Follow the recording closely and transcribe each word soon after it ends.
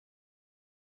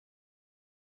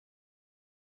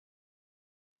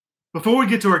Before we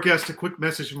get to our guest, a quick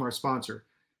message from our sponsor.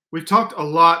 We've talked a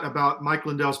lot about Mike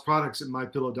Lindell's products at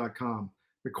MyPillow.com.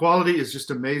 The quality is just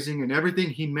amazing, and everything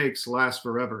he makes lasts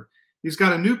forever. He's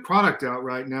got a new product out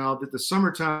right now that the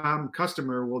summertime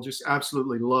customer will just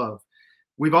absolutely love.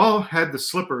 We've all had the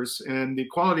slippers, and the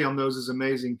quality on those is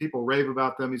amazing. People rave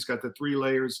about them. He's got the 3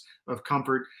 layers of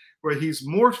comfort, where he's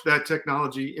morphed that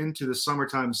technology into the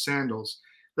summertime sandals.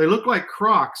 They look like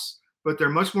Crocs, but they're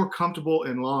much more comfortable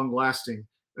and long-lasting.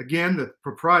 Again, the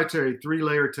proprietary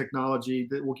 3-layer technology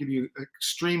that will give you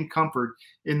extreme comfort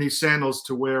in these sandals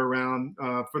to wear around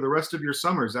for the rest of your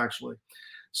summers, actually.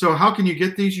 So how can you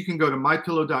get these? You can go to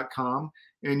mypillow.com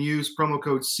and use promo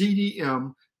code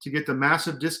CDM to get the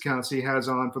massive discounts he has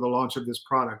on for the launch of this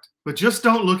product. But just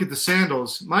don't look at the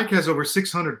sandals. Mike has over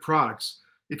 600 products.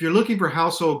 If you're looking for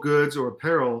household goods or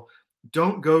apparel,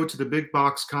 don't go to the big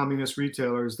box communist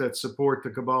retailers that support the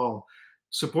cabal.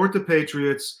 Support the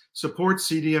patriots, support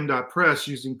cdm.press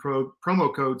using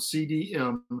promo code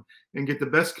CDM and get the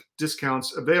best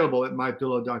discounts available at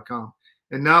mypillow.com.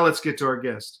 And now let's get to our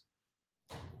guest.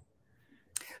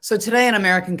 So today in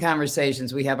American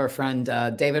Conversations, we have our friend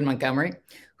David Montgomery,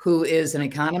 who is an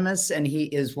economist, and he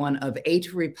is one of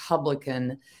 8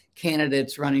 Republican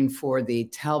candidates running for the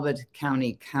Talbot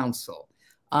County Council.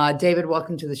 David,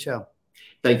 welcome to the show.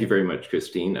 Thank you very much,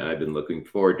 Christine. I've been looking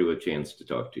forward to a chance to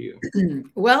talk to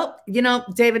you. Well, you know,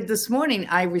 David, this morning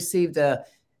I received an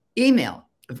email,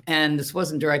 and this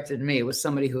wasn't directed to me. It was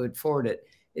somebody who had forwarded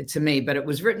it to me, but it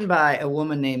was written by a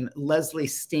woman named Leslie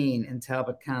Steen in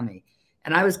Talbot County.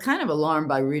 And I was kind of alarmed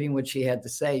by reading what she had to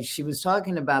say. She was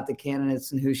talking about the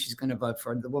candidates and who she's going to vote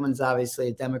for. The woman's obviously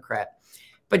a Democrat,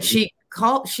 but she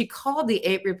called the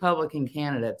 8 Republican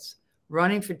candidates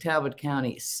running for Talbot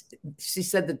County. She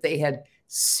said that they had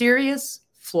serious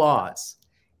flaws.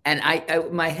 And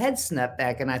my head snapped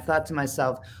back and I thought to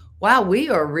myself, wow, we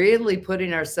are really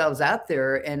putting ourselves out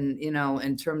there and, you know,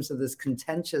 in terms of this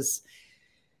contentious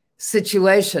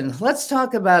situation. Let's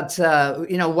talk about,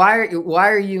 you know, why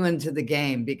are you into the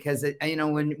game? Because, you know,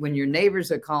 when your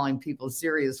neighbors are calling people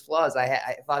serious flaws,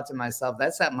 I thought to myself,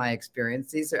 that's not my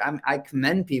experience. I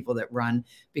commend people that run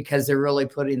because they're really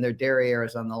putting their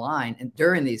derrieres on the line and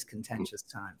during these contentious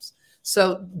times.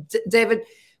 So, David,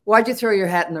 why'd you throw your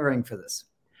hat in the ring for this?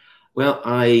 Well,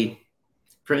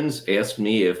 friends asked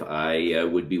me if I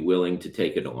would be willing to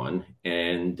take it on,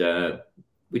 and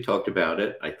we talked about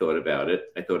it. I thought about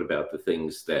it. I thought about the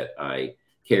things that I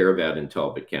care about in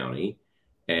Talbot County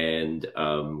and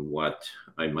what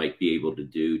I might be able to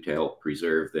do to help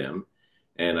preserve them.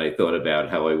 And I thought about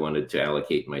how I wanted to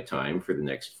allocate my time for the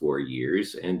next 4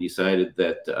 years and decided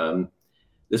that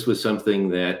this was something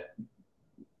that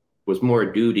was more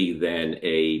a duty than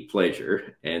a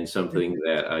pleasure, and something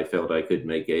that I felt I could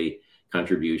make a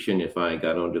contribution if I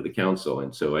got onto the council.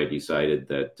 And so I decided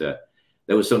that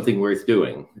that was something worth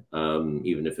doing,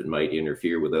 even if it might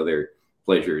interfere with other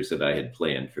pleasures that I had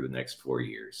planned for the next 4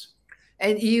 years.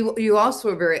 And you also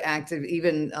were very active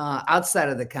even outside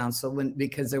of the council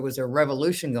because there was a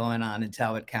revolution going on in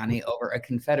Talbot County over a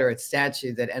Confederate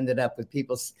statue that ended up with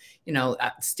people, you know,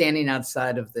 standing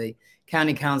outside of the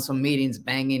county council meetings,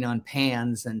 banging on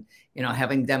pans and, you know,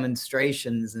 having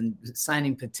demonstrations and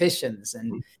signing petitions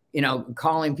and, you know,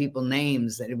 calling people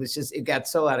names. And it got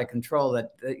so out of control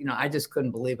that, you know, I just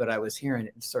couldn't believe what I was hearing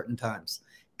at certain times,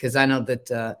 because I know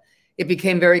that it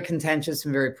became very contentious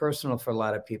and very personal for a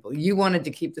lot of people. You wanted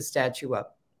to keep the statue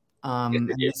up.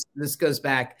 This goes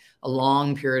back a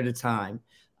long period of time.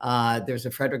 There's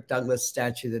a Frederick Douglass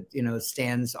statue that, you know,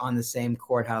 stands on the same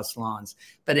courthouse lawns,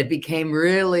 but it became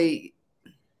really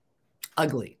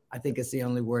ugly. I think it's the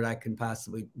only word I can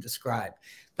possibly describe.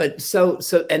 But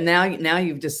and now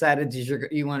you've decided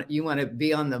you want to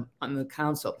be on the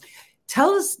council.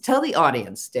 Tell the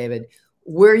audience, David,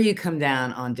 where you come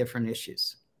down on different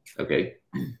issues. Okay.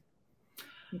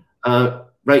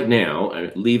 Right now,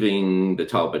 I'm leaving the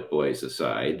Talbot boys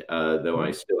aside, though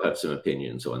I still have some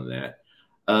opinions on that.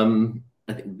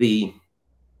 I think the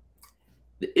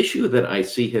issue that I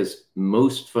see as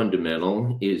most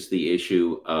fundamental is the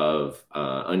issue of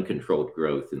uncontrolled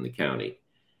growth in the county.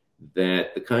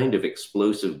 That the kind of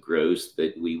explosive growth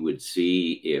that we would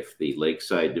see if the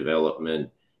lakeside development,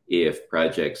 if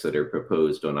projects that are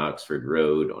proposed on Oxford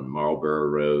Road, on Marlborough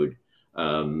Road,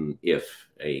 if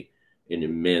an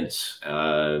immense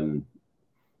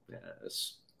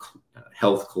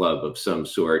health club of some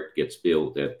sort gets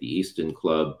built at the Easton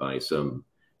Club by some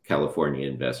California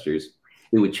investors,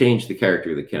 it would change the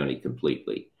character of the county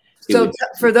completely. So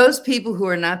for those people who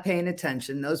are not paying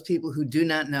attention, those people who do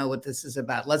not know what this is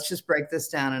about, let's just break this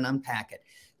down and unpack it.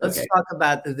 Let's Okay. talk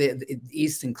about the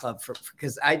Easton Club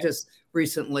because I just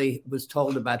recently was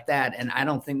told about that, and I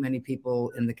don't think many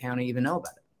people in the county even know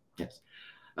about it. Yes.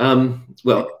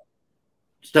 Well,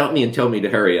 stop me and tell me to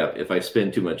hurry up if I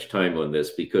spend too much time on this,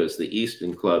 because the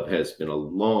Easton Club has been a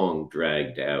long,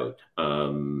 dragged out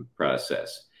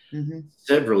process.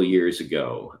 Several years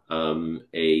ago,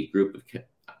 a group of,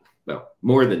 well,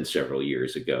 more than several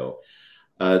years ago,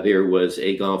 there was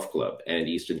a golf club, and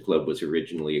Easton Club was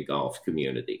originally a golf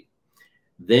community.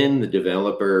 Then the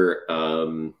developer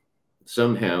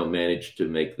somehow managed to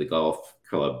make the golf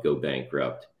club go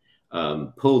bankrupt,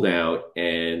 pulled out,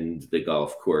 and the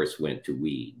golf course went to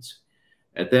weeds.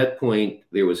 At that point,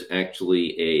 there was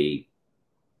actually a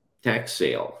tax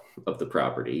sale of the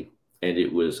property, and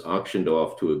it was auctioned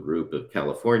off to a group of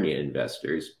California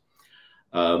investors.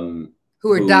 Who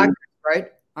are doctors, right?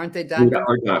 Aren't they doctors? Who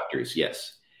are doctors,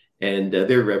 yes. And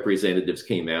their representatives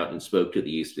came out and spoke to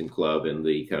the Easton Club and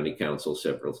the county council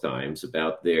several times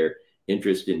about their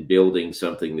interest in building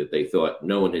something that they thought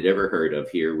no one had ever heard of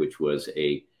here, which was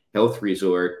a health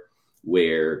resort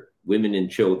where women and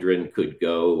children could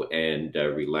go and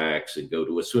relax and go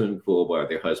to a swimming pool while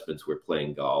their husbands were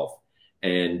playing golf.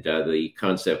 And the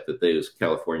concept that those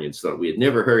Californians thought we had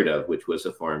never heard of, which was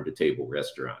a farm-to-table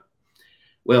restaurant.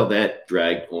 Well, that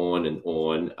dragged on and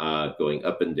on, going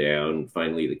up and down.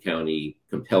 Finally, the county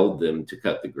compelled them to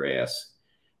cut the grass.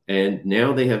 And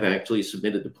now they have actually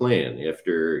submitted the plan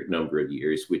after a number of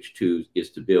years, which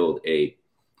is to build a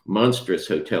monstrous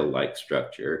hotel-like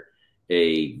structure,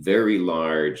 a very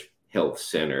large health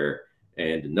center,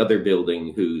 and another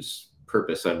building whose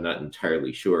purpose I'm not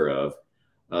entirely sure of,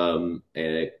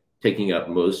 and taking up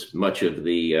much of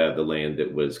the land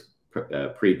that was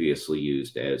previously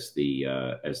used as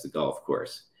the golf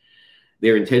course.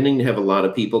 They're intending to have a lot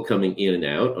of people coming in and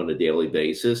out on a daily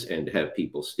basis, and to have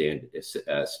people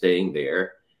staying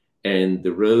there. And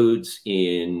the roads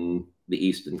in the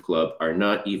Easton Club are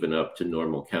not even up to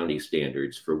normal county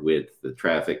standards for width. The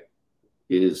traffic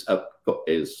is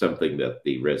something that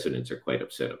the residents are quite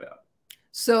upset about.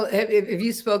 So have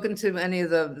you spoken to any of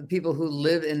the people who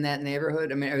live in that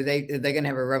neighborhood? I mean, are they going to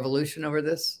have a revolution over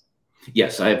this?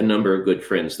 Yes, I have a number of good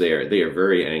friends there. They are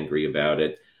very angry about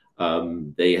it.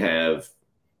 They have,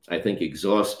 I think,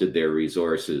 exhausted their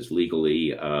resources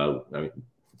legally.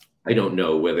 I don't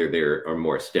know whether there are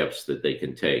more steps that they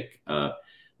can take.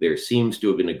 There seems to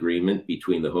have been agreement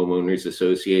between the homeowners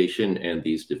association and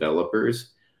these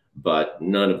developers, but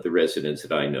none of the residents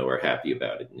that I know are happy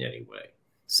about it in any way.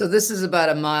 So this is about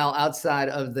a mile outside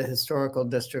of the historical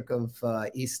district of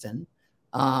Easton.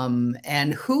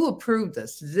 And who approved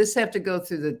this? Did this have to go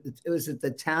through was it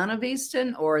the town of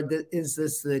Easton, or is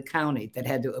this the county that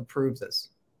had to approve this?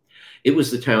 It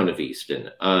was the town of Easton.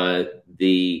 I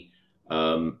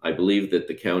believe that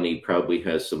the county probably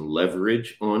has some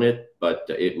leverage on it, but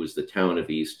it was the town of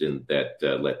Easton that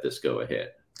let this go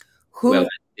ahead. Well,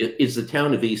 it's the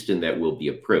town of Easton that will be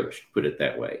approached, put it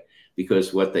that way,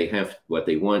 because what they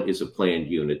want is a planned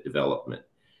unit development.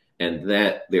 And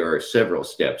that there are several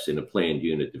steps in a planned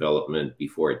unit development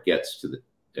before it gets to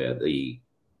the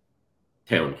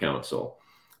town council.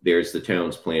 There's the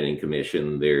town's planning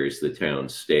commission. There's the town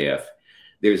staff.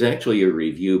 There's actually a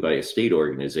review by a state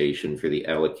organization for the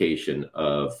allocation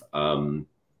of,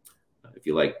 if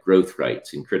you like, growth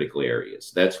rights in critical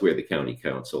areas. That's where the county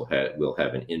council will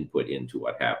have an input into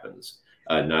what happens.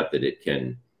 Not that it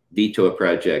can veto a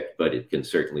project, but it can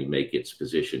certainly make its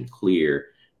position clear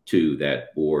to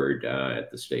that board at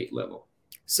the state level.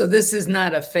 So this is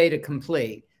not a fait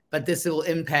accompli, but this will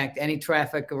impact any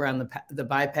traffic around the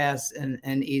bypass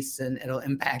and Easton. It'll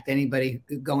impact anybody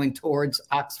going towards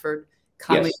Oxford,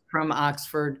 coming from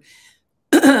Oxford,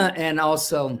 and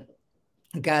also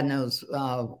God knows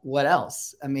what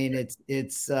else. I mean,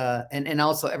 it's and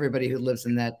also everybody who lives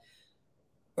in that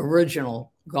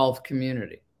original golf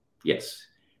community. Yes,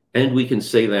 and we can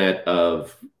say that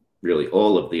of really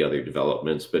all of the other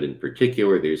developments, but in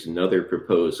particular, there's another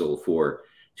proposal for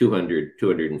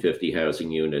 250 housing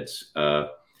units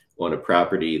on a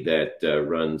property that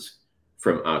runs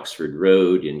from Oxford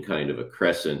Road in kind of a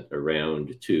crescent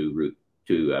around to Route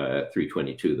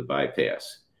 322, the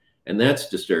bypass. And that's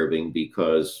disturbing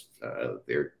because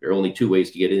there are only two ways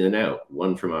to get in and out,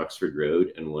 one from Oxford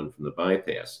Road and one from the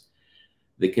bypass.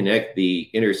 The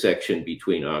intersection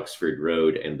between Oxford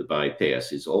Road and the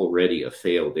bypass is already a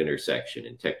failed intersection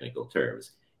in technical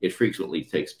terms. It frequently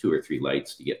takes 2 or 3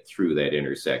 lights to get through that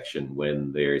intersection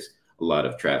when there's a lot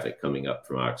of traffic coming up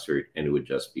from Oxford, and it would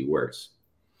just be worse.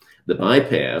 The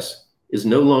bypass is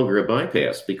no longer a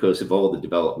bypass because of all the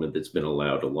development that's been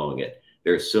allowed along it.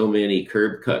 There are so many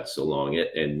curb cuts along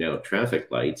it and now traffic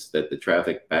lights that the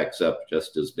traffic backs up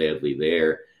just as badly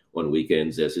there on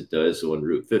weekends as it does on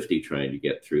Route 50 trying to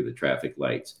get through the traffic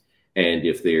lights. And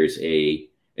if there's an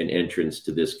entrance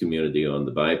to this community on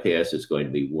the bypass, it's going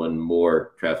to be one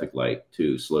more traffic light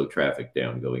to slow traffic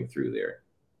down going through there.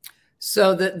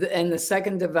 So the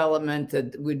second development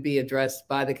that would be addressed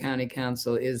by the county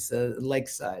council is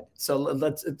Lakeside. So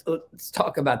let's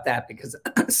talk about that, because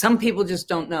some people just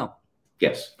don't know.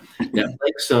 Yes. Now,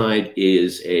 Lakeside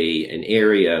is an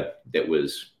area that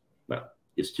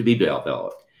is to be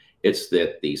developed. It's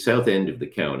at the south end of the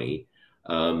county,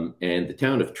 and the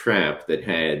town of Trapp that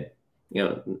had,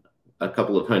 a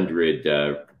couple of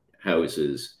hundred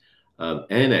houses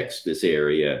annexed this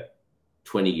area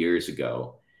 20 years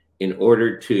ago in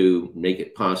order to make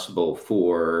it possible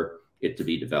for it to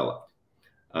be developed.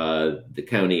 The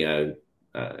county,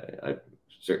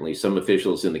 certainly some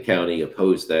officials in the county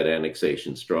opposed that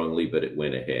annexation strongly, but it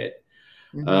went ahead.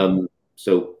 Mm-hmm.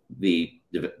 So the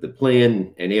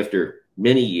plan, and after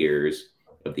many years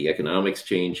of the economics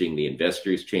changing, the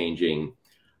investors changing,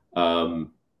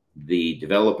 the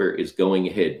developer is going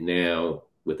ahead now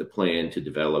with a plan to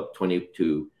develop put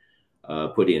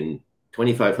in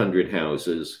 2,500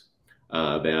 houses,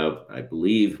 about, I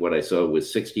believe what I saw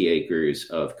was 60 acres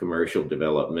of commercial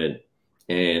development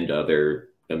and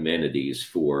other amenities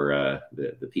for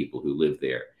the people who live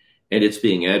there. And it's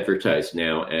being advertised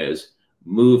now as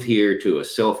move here to a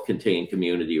self-contained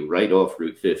community right off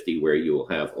Route 50 where you will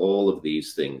have all of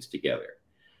these things together.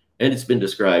 And it's been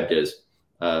described as,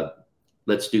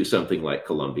 let's do something like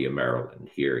Columbia, Maryland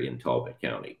here in Talbot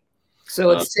County.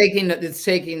 So it's taking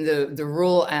the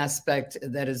rural aspect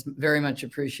that is very much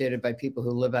appreciated by people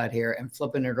who live out here and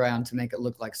flipping it around to make it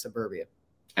look like suburbia.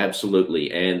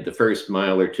 Absolutely. And the first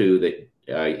mile or two that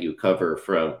you cover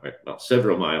from,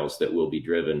 several miles that will be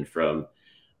driven from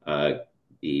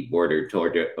the border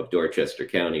of Dorchester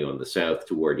County on the south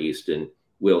toward Easton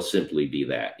will simply be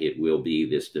that. It will be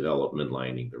this development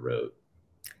lining the road.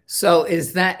 So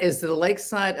is the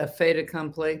Lakeside a fait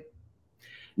accompli?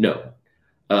 No.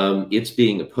 It's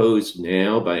being opposed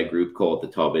now by a group called the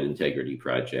Talbot Integrity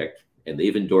Project, and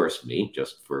they've endorsed me,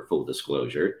 just for full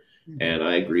disclosure. Mm-hmm. And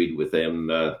I agreed with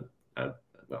them.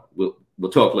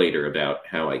 We'll talk later about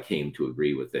how I came to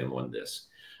agree with them on this.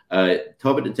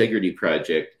 Talbot Integrity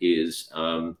Project is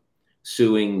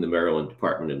suing the Maryland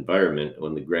Department of Environment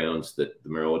on the grounds that the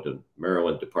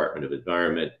Maryland Department of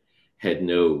Environment had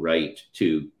no right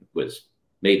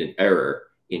made an error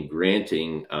in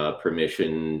granting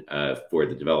permission for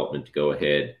the development to go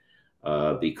ahead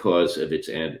because of its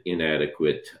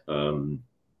inadequate, the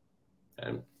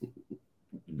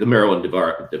Maryland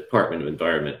Department of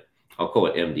Environment, I'll call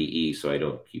it MDE so I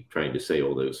don't keep trying to say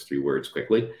all those three words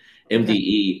quickly.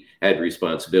 MDE had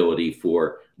responsibility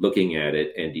for looking at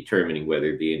it and determining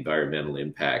whether the environmental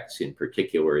impacts, in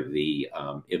particular the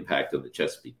impact on the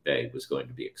Chesapeake Bay, was going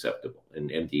to be acceptable. And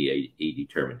MDE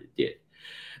determined it did.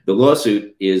 The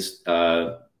lawsuit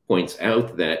points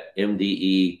out that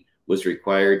MDE was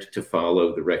required to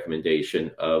follow the recommendation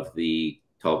of the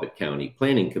Talbot County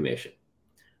Planning Commission.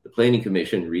 The Planning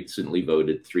Commission recently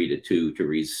voted 3-2 to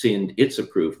rescind its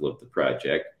approval of the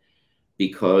project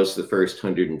because the first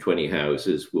 120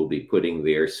 houses will be putting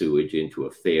their sewage into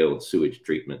a failed sewage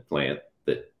treatment plant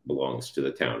that belongs to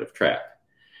the town of Trapp.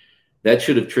 That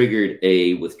should have triggered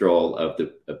a withdrawal of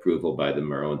the approval by the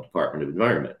Maryland Department of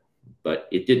Environment, but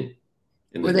it didn't.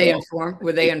 Were they informed?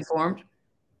 Were they informed?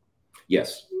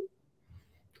 Yes.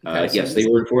 Yes, they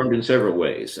were informed in several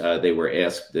ways. They were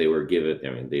asked, they were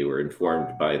given, they were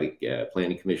informed by the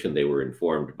Planning Commission. They were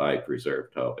informed by by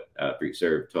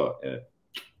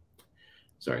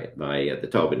the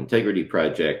Talbot Integrity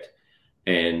Project,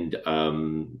 and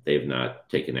they've not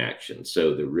taken action.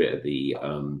 So the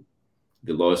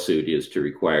lawsuit is to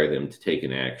require them to take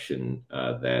an action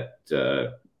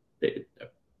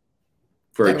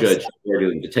for a judge to order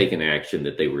them to take an action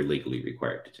that they were legally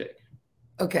required to take.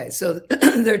 Okay, so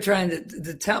they're trying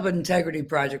the Talbot Integrity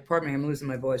Project, pardon me, I'm losing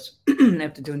my voice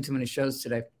after doing too many shows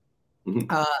today.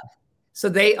 Mm-hmm. So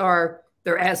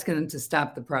they're asking them to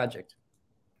stop the project.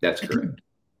 That's correct.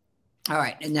 All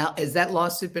right, and now, has that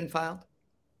lawsuit been filed?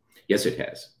 Yes, it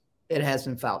has. It has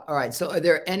been filed. All right, so are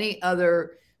there any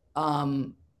other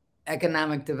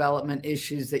economic development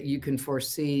issues that you can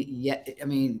foresee yet? I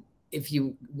mean, if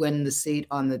you win the seat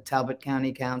on the Talbot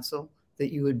County Council,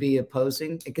 that you would be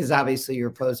opposing? Because obviously you're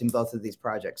opposing both of these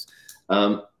projects.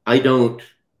 I don't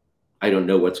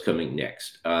know what's coming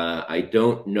next. I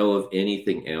don't know of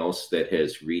anything else that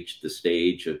has reached the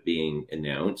stage of being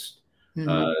announced.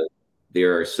 Mm-hmm.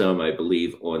 There are some, I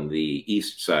believe, on the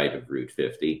east side of Route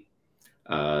 50.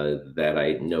 that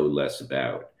I know less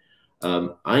about.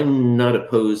 I'm not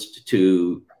opposed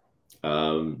to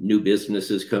new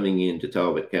businesses coming into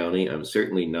Talbot County. I'm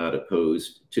certainly not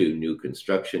opposed to new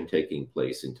construction taking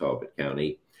place in Talbot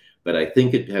County, but I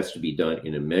think it has to be done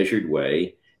in a measured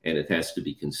way, and it has to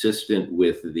be consistent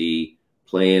with the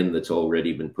plan that's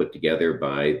already been put together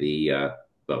by the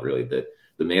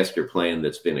master plan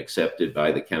that's been accepted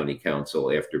by the county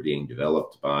council after being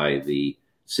developed by the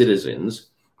citizens.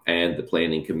 And the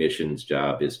planning commission's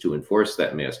job is to enforce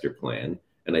that master plan.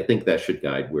 And I think that should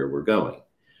guide where we're going.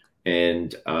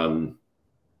 And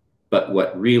but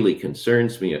what really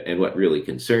concerns me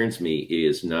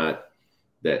is not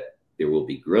that there will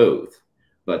be growth,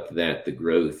 but that the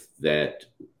growth that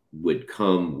would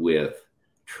come with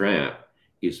TRAP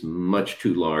is much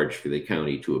too large for the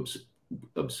county to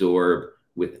absorb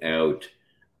without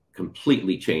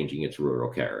completely changing its rural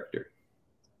character.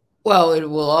 Well, it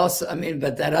will also, I mean,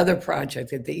 but that other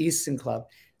project at the Easton Club,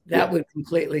 that would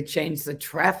completely change the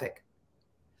traffic.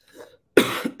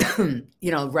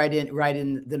 right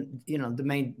in the,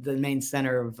 the main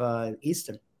center of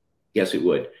Easton. Yes, it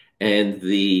would. And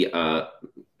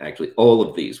actually all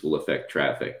of these will affect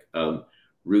traffic.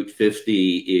 Route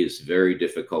 50 is very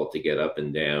difficult to get up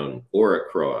and down or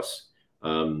across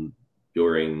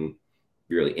during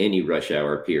really any rush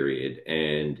hour period,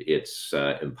 and it's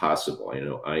impossible.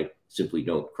 I simply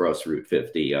don't cross Route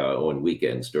 50 on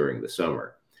weekends during the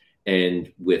summer.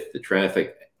 And with the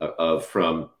traffic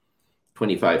from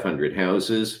 2,500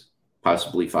 houses,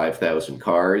 possibly 5,000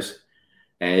 cars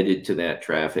added to that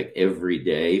traffic every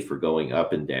day for going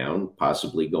up and down,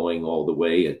 possibly going all the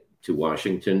way to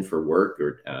Washington for work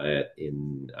or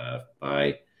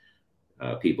by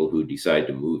people who decide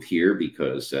to move here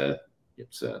because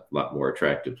it's a lot more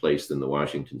attractive place than the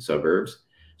Washington suburbs.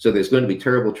 So there's going to be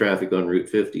terrible traffic on Route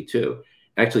 50 too.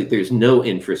 Actually, there's no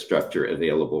infrastructure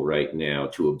available right now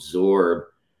to absorb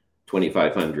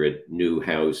 2,500 new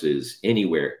houses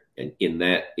anywhere in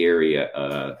that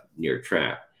area near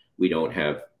TRAP. We don't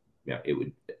have, it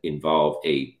would involve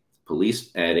a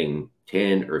police adding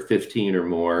 10 or 15 or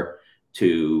more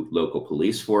to local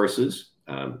police forces.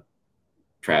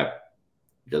 TRAP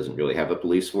doesn't really have a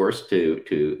police force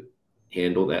to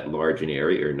handle that large an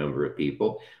area or number of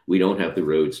people. We don't have the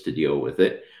roads to deal with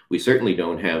it. We certainly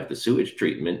don't have the sewage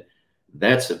treatment.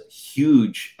 That's a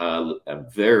huge, a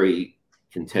very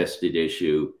contested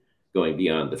issue going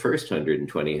beyond the first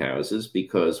 120 houses,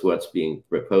 because what's being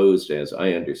proposed, as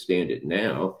I understand it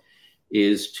now,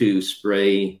 is to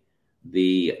spray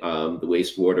the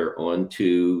wastewater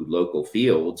onto local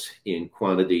fields in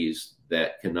quantities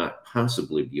that cannot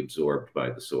possibly be absorbed by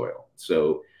the soil.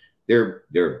 So there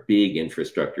are big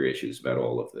infrastructure issues about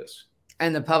all of this.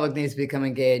 And the public needs to become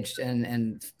engaged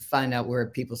and find out where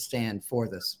people stand for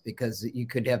this, because you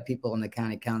could have people in the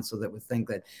county council that would think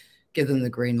that give them the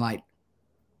green light.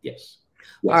 Yes.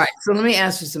 All right. So let me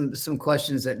ask you some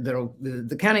questions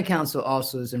the county council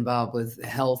also is involved with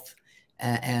health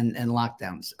and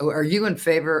lockdowns. Are you in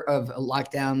favor of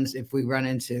lockdowns if we run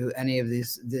into any of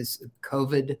this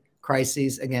COVID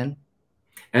crises again?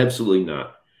 Absolutely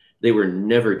not. They were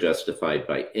never justified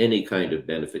by any kind of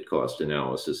benefit cost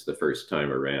analysis the first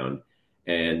time around.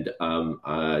 And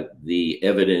the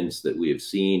evidence that we have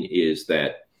seen is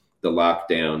that the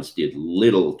lockdowns did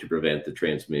little to prevent the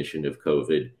transmission of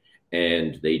COVID,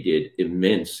 and they did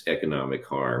immense economic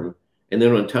harm. And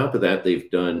then on top of that, they've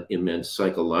done immense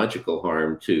psychological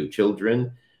harm to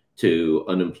children, to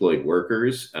unemployed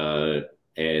workers,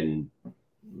 and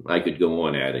I could go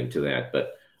on adding to that.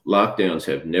 But lockdowns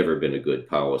have never been a good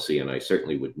policy, and I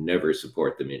certainly would never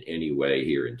support them in any way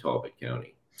here in Talbot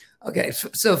County. Okay,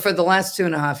 so for the last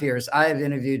 2.5 years, I have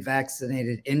interviewed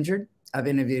vaccinated injured. I've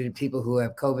interviewed people who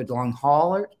have COVID long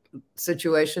hauler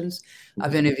situations.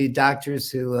 I've interviewed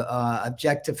doctors who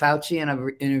object to Fauci, and I've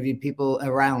interviewed people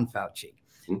around Fauci.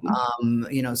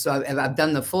 Mm-hmm. So I've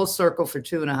done the full circle for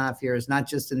 2.5 years, not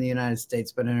just in the United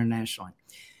States, but internationally.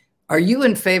 Are you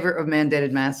in favor of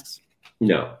mandated masks?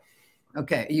 No.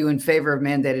 Okay. Are you in favor of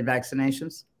mandated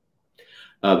vaccinations?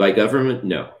 By government?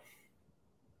 No.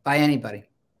 By anybody?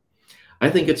 I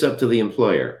think it's up to the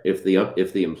employer. If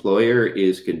the employer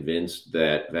is convinced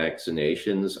that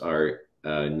vaccinations are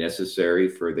necessary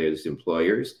for those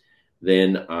employers,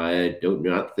 then I do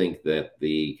not think that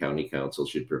the county council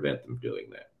should prevent them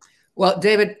doing that. Well,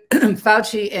 David,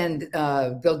 Fauci and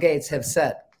Bill Gates have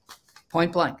said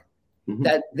point blank mm-hmm.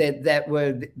 that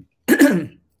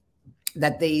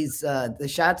the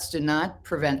shots do not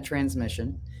prevent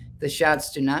transmission. The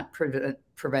shots do not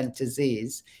prevent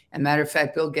disease. And matter of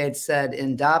fact, Bill Gates said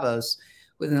in Davos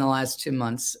within the last 2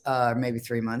 months, or maybe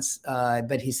 3 months,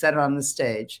 but he said it on the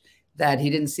stage, that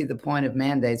he didn't see the point of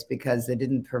mandates because they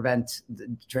didn't prevent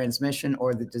the transmission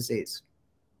or the disease.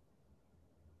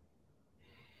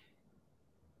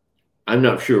 I'm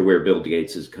not sure where Bill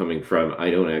Gates is coming from. I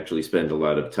don't actually spend a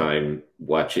lot of time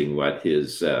watching what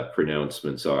his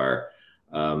pronouncements are.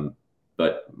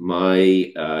 But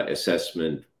my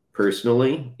assessment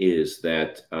personally is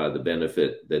that the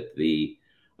benefit, that the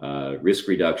risk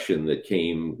reduction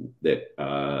that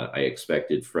I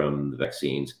expected from the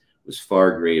vaccines was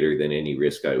far greater than any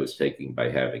risk I was taking by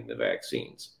having the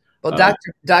vaccines. Well,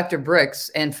 Dr. Bricks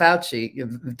and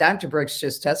Fauci, Dr. Bricks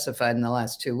just testified in the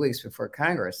last 2 weeks before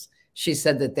Congress. She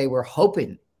said that they were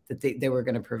hoping that they were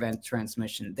going to prevent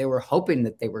transmission. They were hoping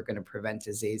that they were going to prevent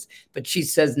disease. But she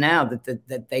says now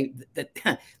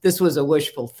that this was a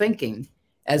wishful thinking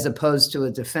as opposed to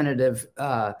a definitive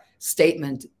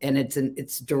statement. And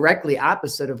it's directly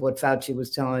opposite of what Fauci was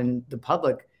telling the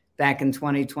public back in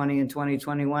 2020 and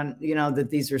 2021, that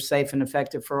these are safe and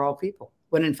effective for all people,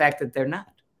 when in fact that they're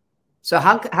not. So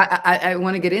I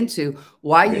want to get into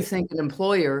why you think an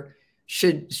employer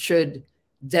should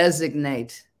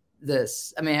designate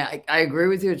this. I mean, I agree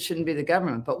with you. It shouldn't be the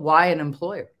government, but why an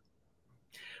employer?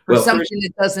 For something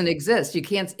that doesn't exist. You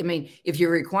can't, I mean, if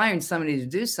you're requiring somebody to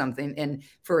do something and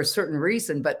for a certain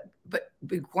reason, but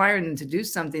requiring them to do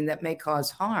something that may cause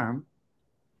harm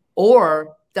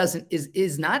or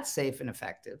is not safe and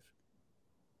effective,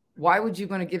 why would you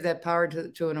want to give that power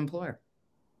to an employer?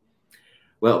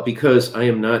 Well, because I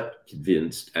am not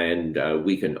convinced, and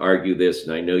we can argue this,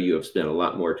 and I know you have spent a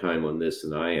lot more time on this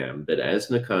than I am, but as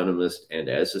an economist and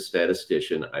as a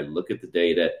statistician, I look at the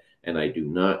data and I do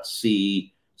not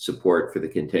see support for the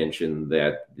contention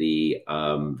that the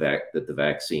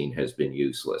vaccine has been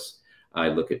useless. I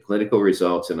look at clinical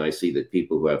results and I see that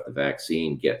people who have the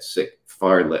vaccine get sick,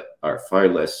 are far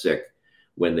less sick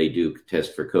when they do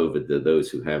test for COVID than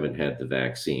those who haven't had the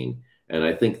vaccine. And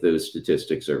I think those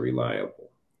statistics are reliable.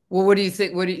 Well, what do you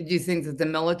think? Do you think that the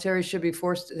military should be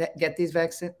forced to get these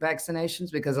vaccinations?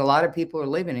 Because a lot of people are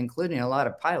leaving, including a lot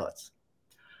of pilots.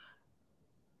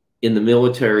 In the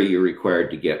military, you're required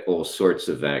to get all sorts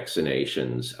of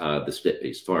vaccinations.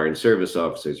 The foreign service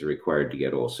officers are required to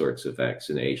get all sorts of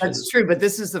vaccinations. That's true, but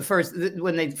this is the first.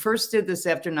 When they first did this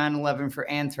after 9/11 for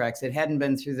anthrax, it hadn't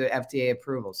been through the FDA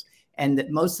approvals. And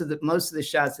that most of the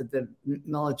shots that the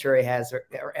military has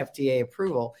are FDA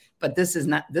approval, but this is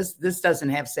not. This doesn't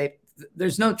have safe.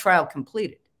 There's no trial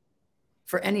completed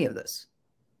for any of this.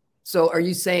 So, are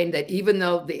you saying that even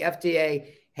though the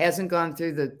FDA hasn't gone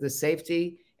through the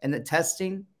safety and the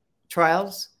testing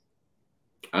trials?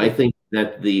 I think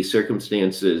that the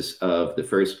circumstances of the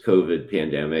first COVID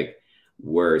pandemic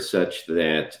were such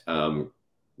that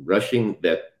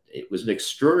it was an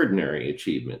extraordinary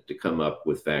achievement to come up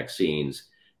with vaccines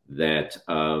that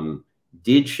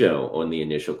did show on the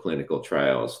initial clinical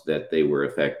trials that they were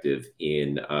effective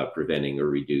in preventing or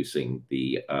reducing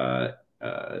the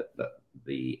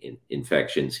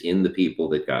infections in the people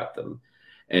that got them,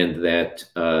 and that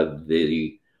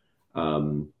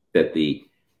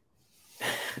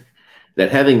that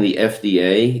having the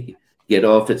FDA get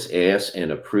off its ass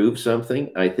and approve something,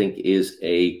 I think, is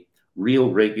a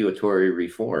real regulatory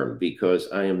reform, because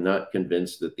I am not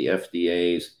convinced that the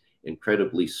FDA's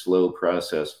incredibly slow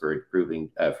process for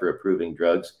approving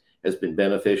drugs has been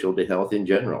beneficial to health in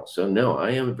general. So no,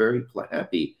 I am very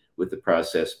happy with the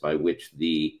process by which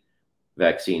the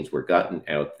vaccines were gotten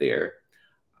out there.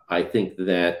 I think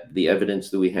that the evidence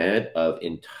that we had of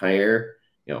entire,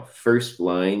 first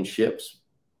line ships,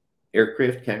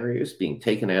 aircraft carriers being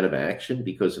taken out of action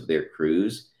because of their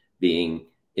crews being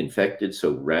infected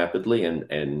so rapidly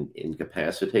and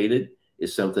incapacitated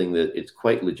is something that it's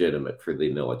quite legitimate for the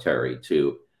military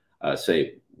to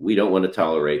say, we don't want to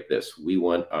tolerate this. We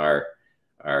want our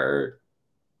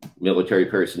military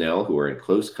personnel who are in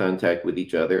close contact with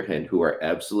each other and who are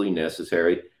absolutely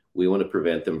necessary, we want to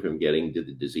prevent them from getting to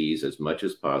the disease as much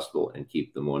as possible and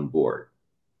keep them on board.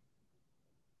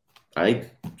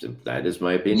 That is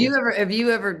my opinion. Have you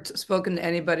ever spoken to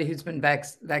anybody who's been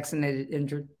vaccinated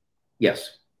injured?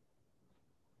 Yes.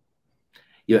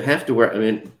 You have to work. I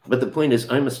mean, but the point is,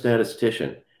 I'm a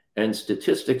statistician, and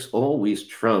statistics always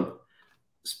trump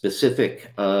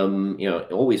specific,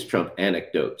 always trump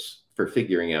anecdotes for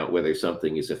figuring out whether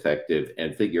something is effective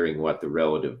and figuring what the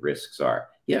relative risks are.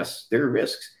 Yes, there are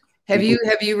risks. Have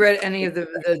you read any of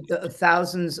the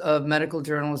thousands of medical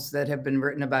journals that have been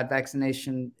written about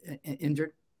vaccination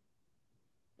injured?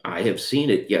 I have seen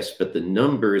it, yes, but the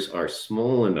numbers are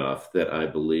small enough that I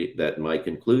believe that my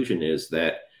conclusion is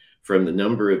that from the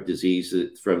number of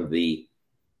diseases, from the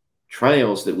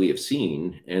trials that we have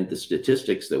seen and the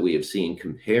statistics that we have seen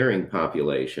comparing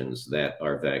populations that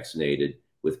are vaccinated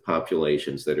with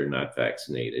populations that are not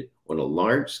vaccinated on a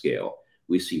large scale,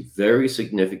 we see very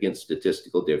significant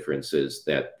statistical differences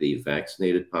that the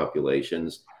vaccinated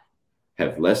populations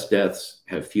have less deaths,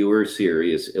 have fewer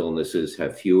serious illnesses,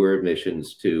 have fewer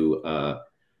admissions to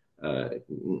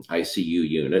ICU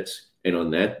units. And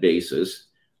on that basis,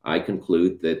 I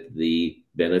conclude that the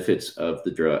benefits of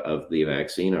the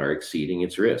vaccine are exceeding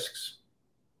its risks.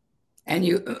 And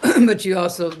but you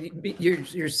also,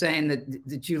 you're saying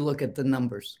that you look at the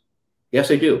numbers. Yes,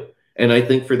 I do. And I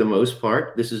think for the most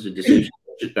part, this is a decision.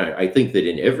 I think that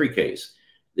in every case,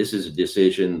 this is a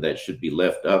decision that should be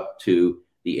left up to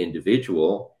the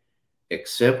individual,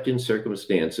 except in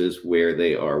circumstances where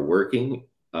they are working,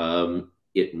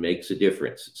 it makes a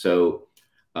difference. So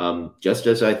just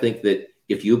as I think that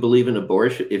if you believe in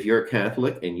abortion, if you're a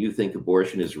Catholic and you think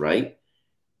abortion is right,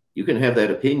 you can have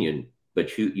that opinion,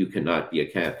 but you cannot be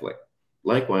a Catholic.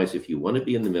 Likewise, if you want to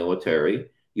be in the military,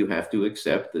 you have to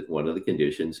accept that one of the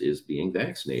conditions is being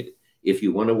vaccinated. If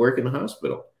you want to work in a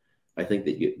hospital, I think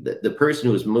that the person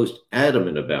who is most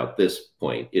adamant about this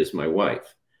point is my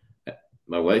wife.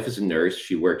 My wife is a nurse.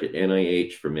 She worked at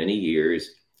NIH for many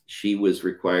years. She was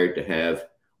required to have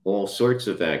all sorts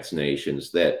of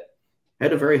vaccinations that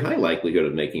had a very high likelihood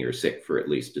of making her sick for at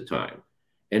least a time.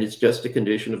 And it's just a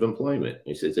condition of employment.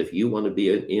 He says, if you want to be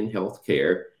in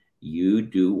healthcare, you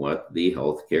do what the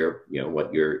healthcare,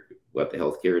 what the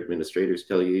healthcare administrators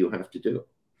tell you have to do.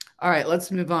 All right, let's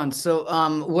move on. So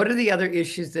what are the other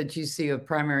issues that you see of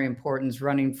primary importance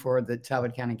running for the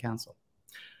Talbot County Council?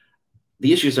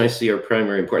 The issues I see are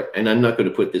primary importance, and I'm not going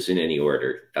to put this in any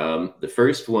order. The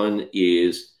first one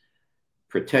is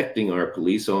protecting our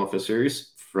police officers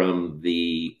from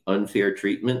the unfair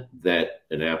treatment that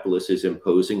Annapolis is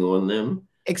imposing on them.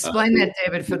 Explain that,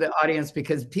 David, for the audience,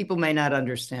 because people may not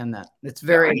understand that. It's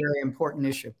very important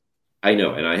issue. I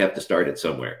know, and I have to start it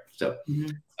somewhere. So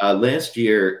last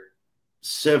year,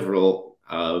 several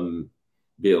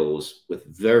bills with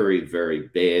very, very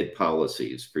bad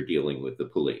policies for dealing with the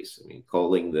police. I mean,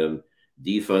 calling them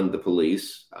defund the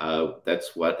police.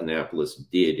 That's what Annapolis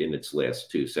did in its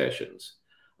last two sessions.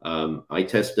 I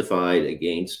testified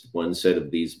against one set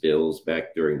of these bills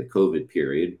back during the COVID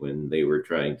period when they were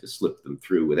trying to slip them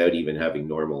through without even having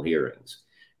normal hearings.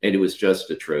 And it was just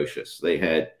atrocious. They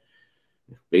had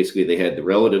the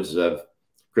relatives of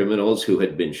criminals who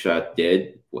had been shot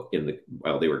dead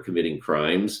while they were committing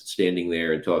crimes, standing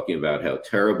there and talking about how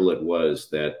terrible it was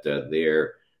that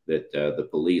the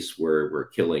police were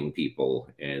killing people,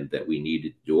 and that we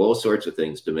needed to do all sorts of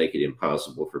things to make it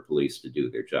impossible for police to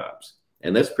do their jobs.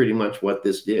 And that's pretty much what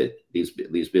this did.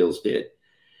 These bills did.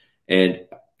 And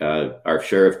our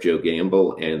Sheriff Joe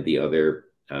Gamble and the other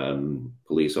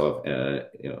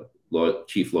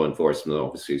chief law enforcement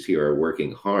officers here are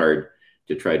working hard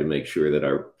to try to make sure that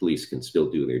our police can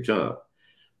still do their job.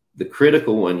 The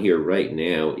critical one here right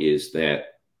now is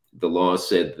that the law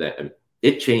said that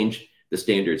it changed the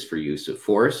standards for use of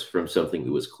force from something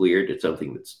that was clear to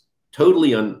something that's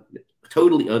totally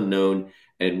unknown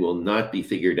and will not be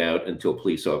figured out until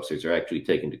police officers are actually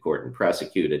taken to court and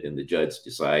prosecuted, and the judge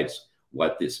decides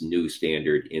what this new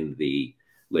standard in the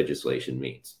legislation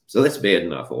means. So that's bad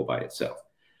enough all by itself.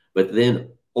 But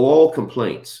then all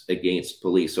complaints against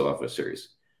police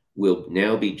officers will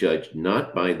now be judged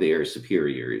not by their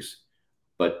superiors,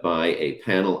 but by a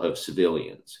panel of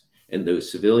civilians. And those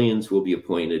civilians will be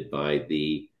appointed by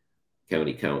the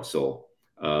county council,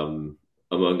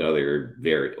 among other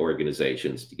various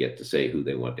organizations, to get to say who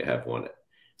they want to have on it.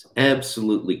 It's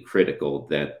absolutely critical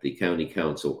that the county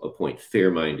council appoint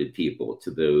fair-minded people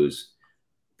to those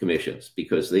commissions,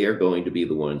 because they are going to be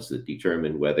the ones that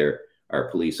determine whether our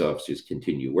police officers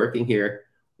continue working here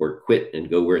or quit and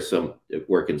go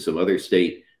work in some other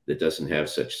state that doesn't have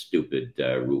such stupid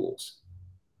rules.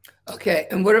 Okay,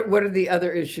 and what are the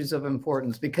other issues of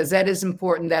importance? Because that is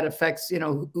important. That affects,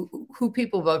 who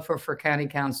people vote for county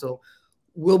council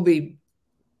will be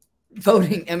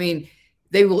voting. I mean,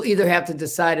 they will either have to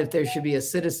decide if there should be a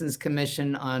citizens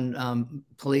commission on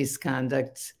police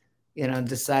conduct,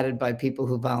 decided by people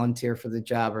who volunteer for the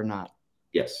job or not.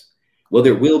 Yes. Well,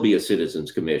 there will be a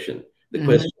citizens commission. The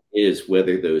question is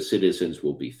whether those citizens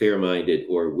will be fair-minded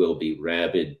or will be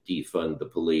rabid, defund the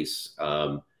police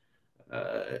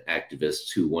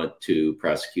activists who want to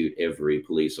prosecute every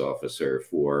police officer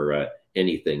for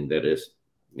anything that is,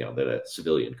 that a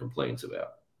civilian complains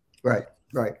about. Right.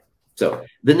 So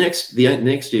the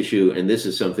next issue, and this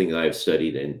is something that I've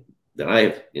studied and that I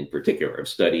have in particular have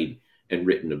studied and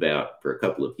written about for a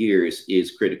couple of years,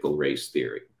 is critical race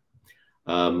theory.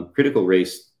 Critical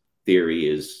race theory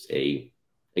is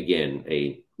again,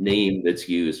 a name that's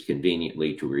used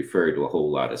conveniently to refer to a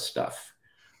whole lot of stuff.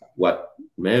 What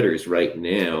matters right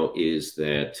now is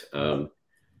that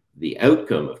the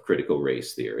outcome of critical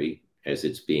race theory, as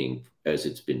it's been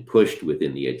pushed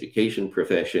within the education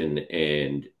profession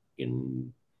and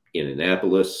in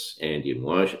Annapolis and in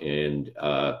Washington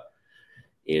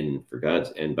and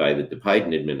by the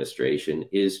Biden administration,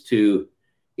 is to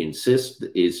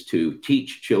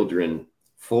teach children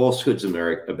falsehoods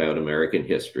about American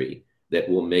history that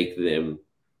will make them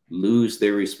lose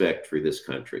their respect for this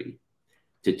country,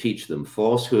 to teach them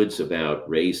falsehoods about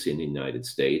race in the United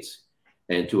States,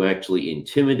 and to actually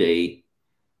intimidate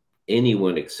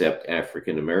anyone except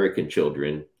African American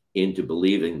children into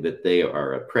believing that they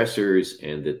are oppressors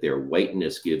and that their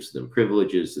whiteness gives them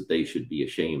privileges that they should be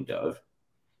ashamed of,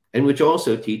 and which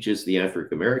also teaches the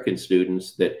African American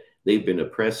students that they've been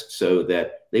oppressed so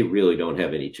that they really don't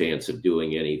have any chance of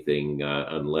doing anything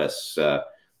unless the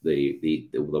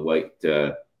white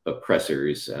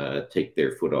oppressors take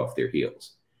their foot off their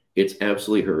heels. It's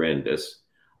absolutely horrendous.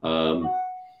 And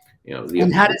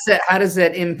how does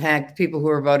that impact people who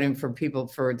are voting for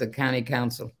the county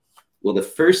council? Well, the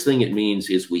first thing it means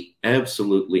is we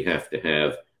absolutely have to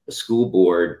have a school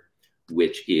board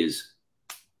which is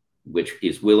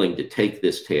willing to take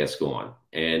this task on.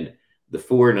 And the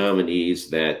four nominees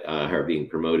that are being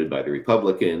promoted by the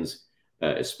Republicans,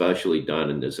 especially Don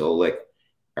and Nizolik,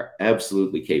 are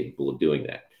absolutely capable of doing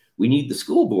that. We need the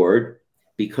school board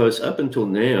because up until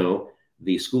now,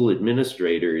 the school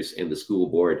administrators and the school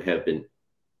board have been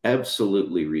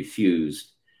absolutely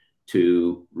refused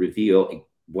to reveal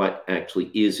what actually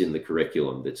is in the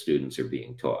curriculum that students are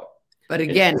being taught. But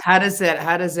again, how does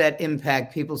that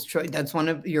impact people's choice? That's one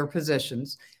of your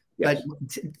positions. Yes.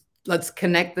 But let's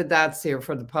connect the dots here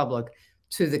for the public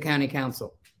to the county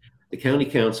council. The county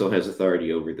council has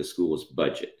authority over the school's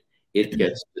budget. It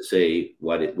gets to say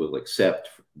what it will accept.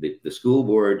 The school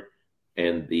board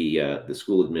and the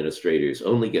school administrators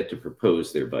only get to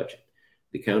propose their budget.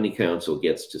 The county council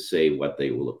gets to say what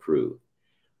they will approve.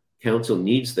 Council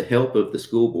needs the help of the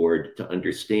school board to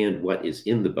understand what is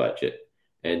in the budget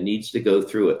and needs to go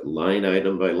through it line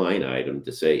item by line item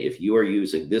to say, if you are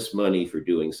using this money for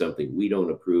doing something we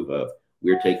don't approve of,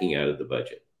 we're taking out of the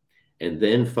budget. And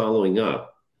then following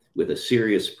up with a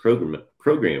serious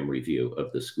program review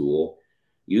of the school,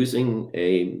 using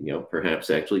perhaps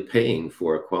actually paying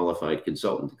for a qualified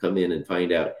consultant to come in and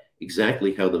find out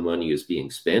exactly how the money is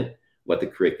being spent, what the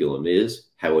curriculum is,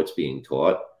 how it's being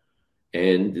taught,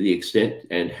 and the extent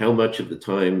and how much of the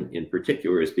time in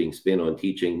particular is being spent on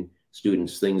teaching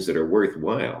students things that are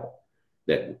worthwhile,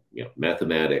 that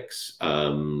mathematics,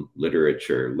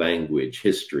 literature, language,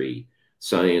 history,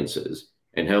 sciences,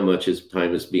 and how much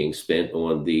time is being spent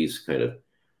on these kind of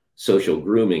social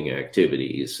grooming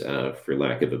activities, for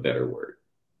lack of a better word.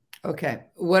 Okay.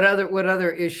 What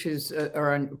other issues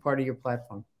are on part of your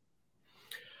platform?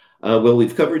 Well,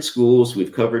 we've covered schools,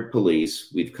 we've covered police,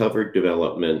 we've covered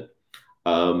development.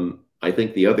 I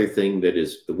think the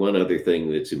one other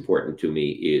thing that's important to me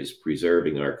is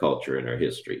preserving our culture and our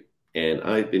history. And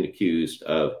I've been accused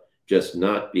of just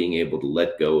not being able to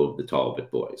let go of the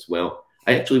Talbot boys. Well,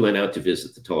 I actually went out to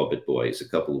visit the Talbot boys a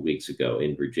couple of weeks ago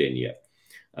in Virginia.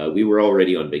 We were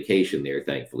already on vacation there,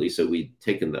 thankfully, so we'd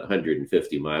taken the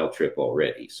 150-mile trip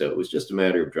already. So it was just a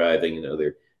matter of driving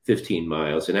another 15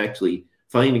 miles and actually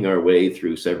finding our way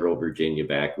through several Virginia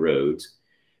back roads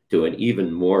to an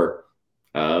even more,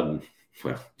 to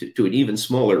an even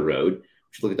smaller road,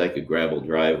 which looked like a gravel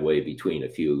driveway between a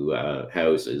few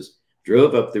houses.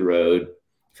 Drove up the road,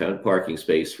 found a parking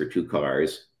space for 2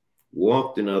 cars,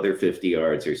 walked another 50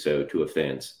 yards or so to a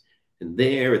fence. And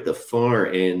there at the far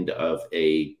end of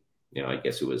I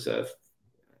guess it was a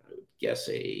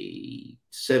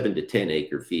 7 to 10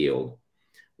 acre field,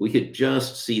 we could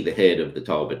just see the head of the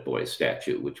Talbot Boys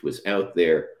statue, which was out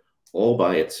there all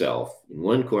by itself in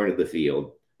one corner of the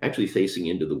field, actually facing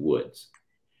into the woods.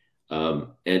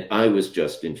 And I was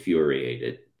just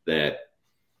infuriated that,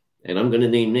 and I'm going to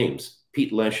name names,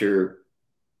 Pete Lesher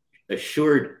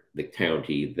assured the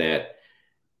county that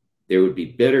there would be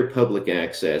better public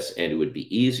access and it would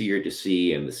be easier to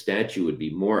see, and the statue would be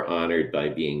more honored by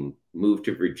being moved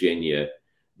to Virginia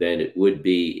than it would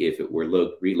be if it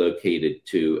were relocated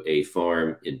to a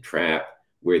farm in Trapp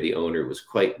where the owner was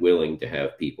quite willing to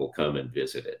have people come and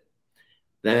visit it.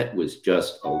 That was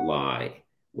just a lie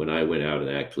when I went out and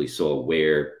actually saw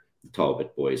where the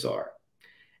Talbot Boys are.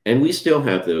 And we still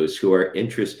have those who are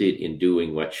interested in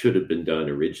doing what should have been done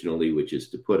originally, which is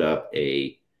to put up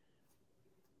a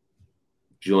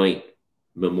joint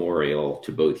memorial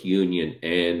to both Union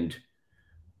and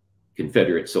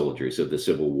Confederate soldiers of the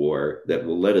Civil War that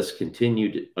will let us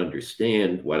continue to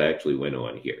understand what actually went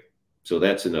on here. So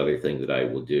that's another thing that I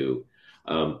will do.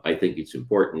 I think it's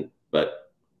important,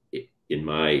 but in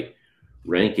my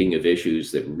ranking of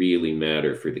issues that really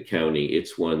matter for the county,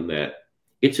 it's one that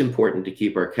it's important to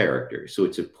keep our character. So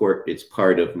it's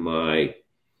part of my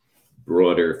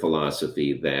broader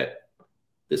philosophy that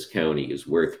this county is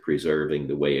worth preserving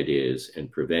the way it is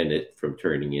and prevent it from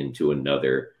turning into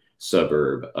another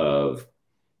suburb of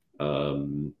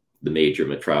the major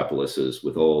metropolises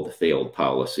with all the failed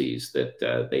policies that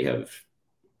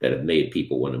have made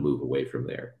people want to move away from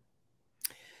there.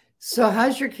 So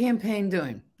how's your campaign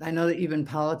doing? I know that you've been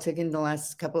politicking the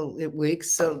last couple of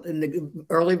weeks. So the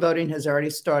early voting has already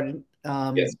started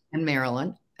Yes. in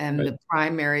Maryland, and Right. the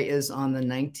primary is on the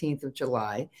 19th of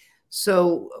July.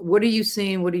 So what are you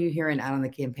seeing? What are you hearing out on the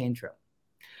campaign trail?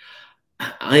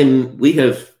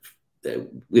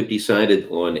 We've decided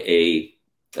on a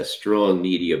strong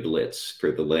media blitz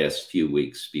for the last few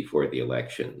weeks before the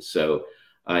election. So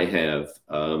I've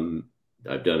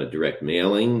done a direct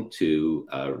mailing to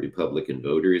Republican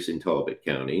voters in Talbot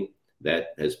County.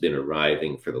 That has been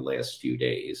arriving for the last few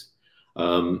days.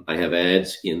 I have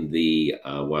ads in the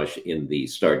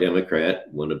Star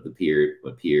Democrat. One of the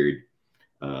appeared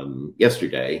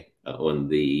yesterday on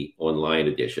the online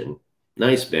edition.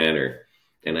 Nice banner.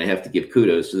 And I have to give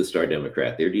kudos to the Star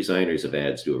Democrat. Their designers of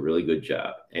ads do a really good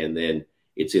job. And then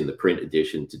it's in the print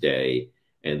edition today.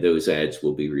 And those ads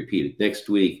will be repeated next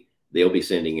week. They'll be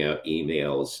sending out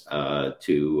emails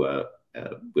to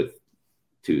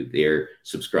their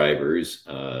subscribers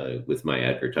with my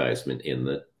advertisement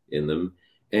in them.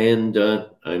 And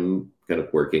I'm kind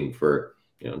of working for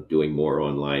doing more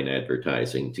online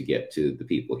advertising to get to the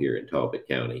people here in Talbot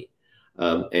County.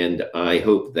 And I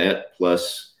hope that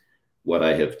plus what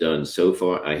I have done so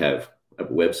far, I have a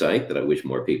website that I wish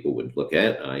more people would look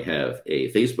at. I have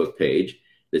a Facebook page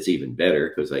that's even better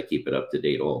because I keep it up to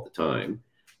date all the time.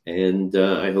 And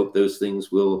I hope those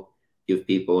things will give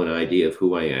people an idea of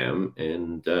who I am.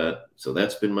 And so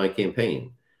that's been my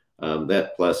campaign.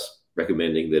 That plus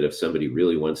recommending that if somebody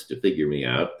really wants to figure me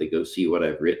out, they go see what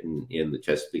I've written in the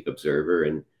Chesapeake Observer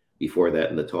and before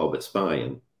that in the Talbot Spy.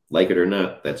 And like it or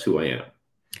not, that's who I am.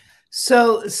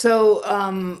 So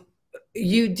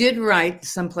you did write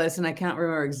someplace, and I can't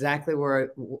remember exactly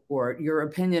where, or your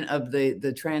opinion of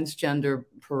the transgender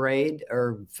parade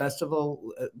or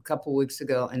festival a couple of weeks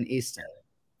ago in Easton.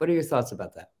 What are your thoughts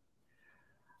about that?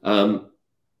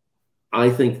 I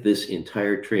think this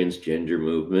entire transgender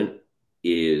movement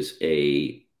is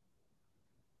a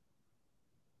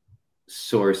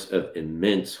source of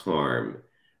immense harm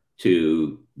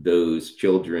to those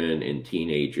children and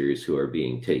teenagers who are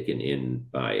being taken in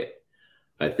by it.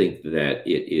 I think that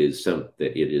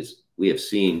we have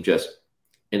seen just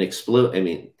an explode. I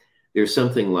mean, there's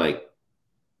something like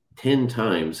 10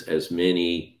 times as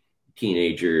many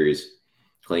teenagers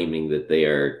claiming that they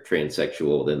are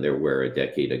transsexual than there were a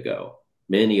decade ago,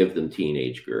 many of them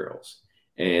teenage girls.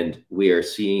 And we are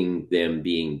seeing them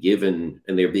being given,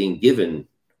 and they're being given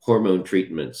hormone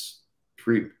treatments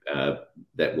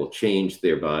that will change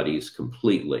their bodies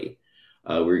completely.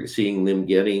 We're seeing them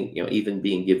getting, even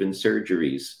being given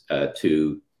surgeries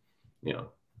to,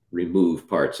 remove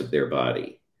parts of their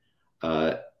body.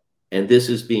 And this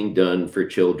is being done for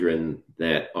children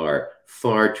that are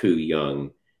far too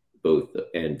young,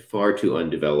 and far too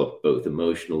undeveloped, both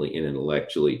emotionally and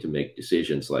intellectually, to make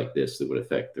decisions like this that would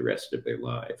affect the rest of their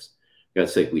lives. For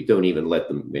God's sake, we don't even let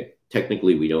them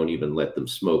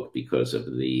smoke because of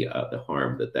the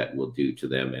harm that will do to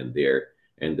them and the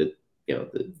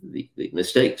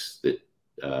mistakes that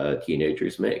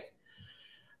teenagers make.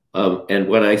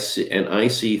 And I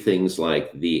see things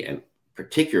like and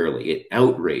particularly it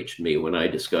outraged me when I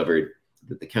discovered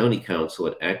that the county council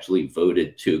had actually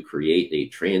voted to create a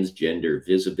transgender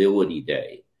visibility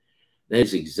day. That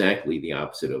is exactly the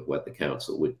opposite of what the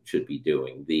council should be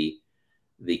doing. The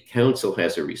council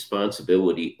has a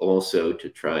responsibility also to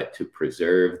try to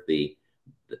preserve the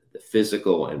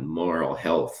physical and moral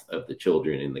health of the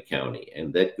children in the county.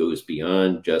 And that goes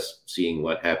beyond just seeing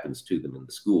what happens to them in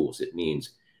the schools. It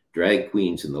means drag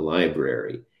queens in the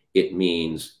library. It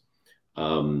means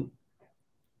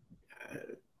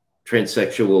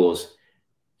transsexuals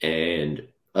and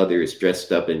others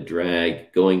dressed up in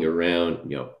drag going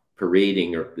around,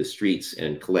 parading the streets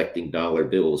and collecting dollar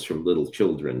bills from little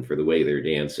children for the way they're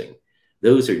dancing.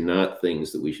 Those are not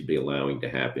things that we should be allowing to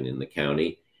happen in the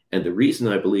county. And the reason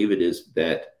I believe it is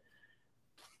that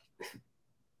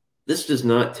this does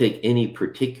not take any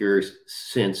particular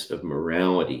sense of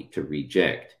morality to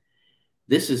reject.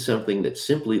 This is something that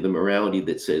simply the morality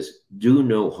that says, do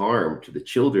no harm to the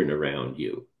children around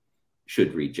you,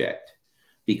 should reject.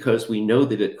 Because we know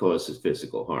that it causes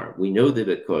physical harm. We know that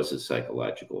it causes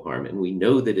psychological harm. And we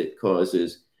know that it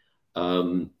causes,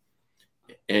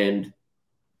 and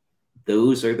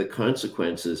those are the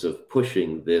consequences of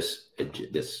pushing this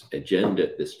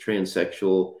agenda, this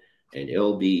transsexual and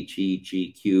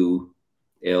LGBTQ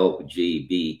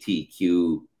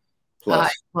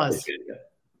plus agenda.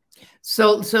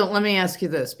 So let me ask you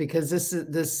this, because this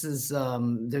is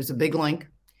there's a big link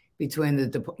between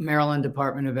the Maryland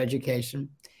Department of Education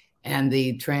and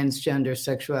the transgender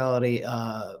sexuality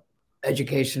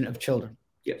education of children.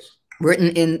 Yes, written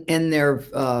in their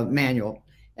manual,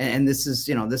 and this is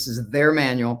their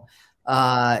manual.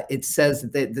 It says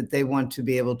that they want to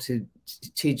be able to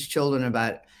teach children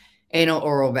about anal,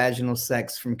 oral, vaginal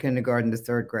sex from kindergarten to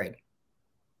 3rd grade.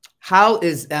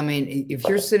 If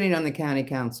you're sitting on the county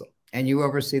council and you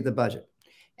oversee the budget,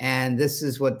 and this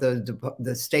is what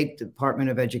the State Department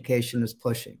of Education is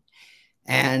pushing,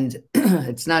 and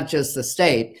it's not just the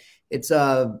state, it's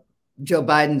Joe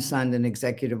Biden signed an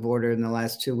executive order in the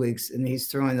last 2 weeks, and he's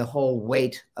throwing the whole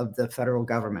weight of the federal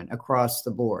government across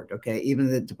the board. Okay, even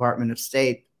the Department of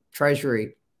State,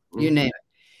 Treasury, you name it,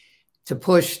 to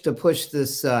push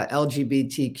this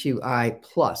LGBTQI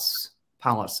plus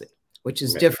policy, which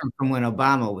is different from when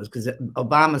Obama was, because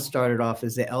Obama started off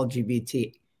as the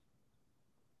LGBT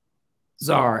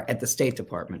czar at the State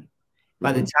Department.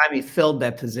 By the time he filled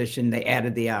that position, they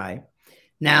added the I.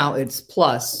 Now it's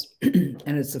plus, and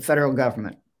it's the federal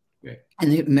government. Right.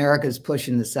 And America is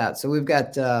pushing this out. So we've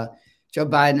got Joe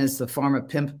Biden as the former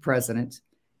pimp president,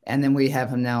 and then we have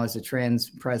him now as a trans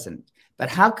president. But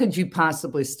how could you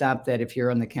possibly stop that if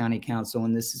you're on the county council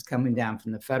and this is coming down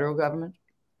from the federal government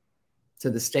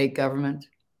to the state government?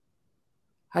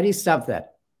 How do you stop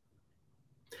that?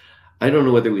 I don't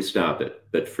know whether we stop it,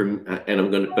 but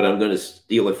I'm going to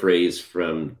steal a phrase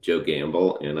from Joe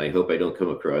Gamble, and I hope I don't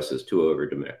come across as too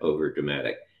over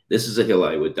dramatic. This is a hill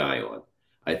I would die on.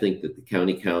 I think that the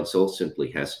county council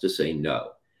simply has to say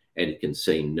no, and it can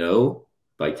say no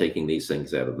by taking these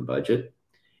things out of the budget.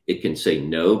 It can say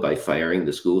no by firing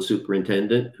the school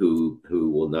superintendent who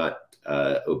will not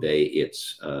obey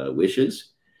its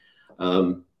wishes,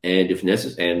 and if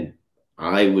necessary, and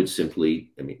I would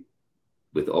simply,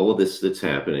 with all of this that's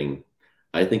happening,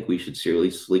 I think we should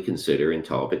seriously consider in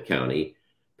Talbot County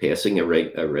passing a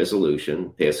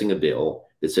resolution, passing a bill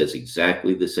that says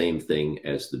exactly the same thing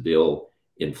as the bill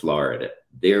in Florida.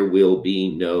 There will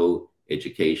be no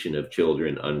education of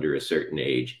children under a certain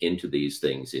age into these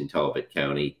things in Talbot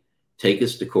County. Take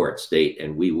us to court, state,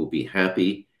 and we will be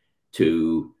happy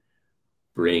to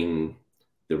bring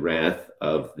the wrath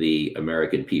of the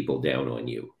American people down on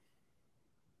you.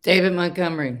 David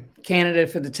Montgomery, candidate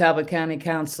for the Talbot County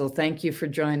Council. Thank you for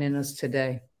joining us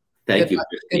today. Thank you.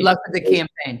 Good luck with the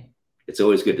campaign. It's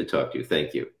always good to talk to you.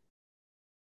 Thank you.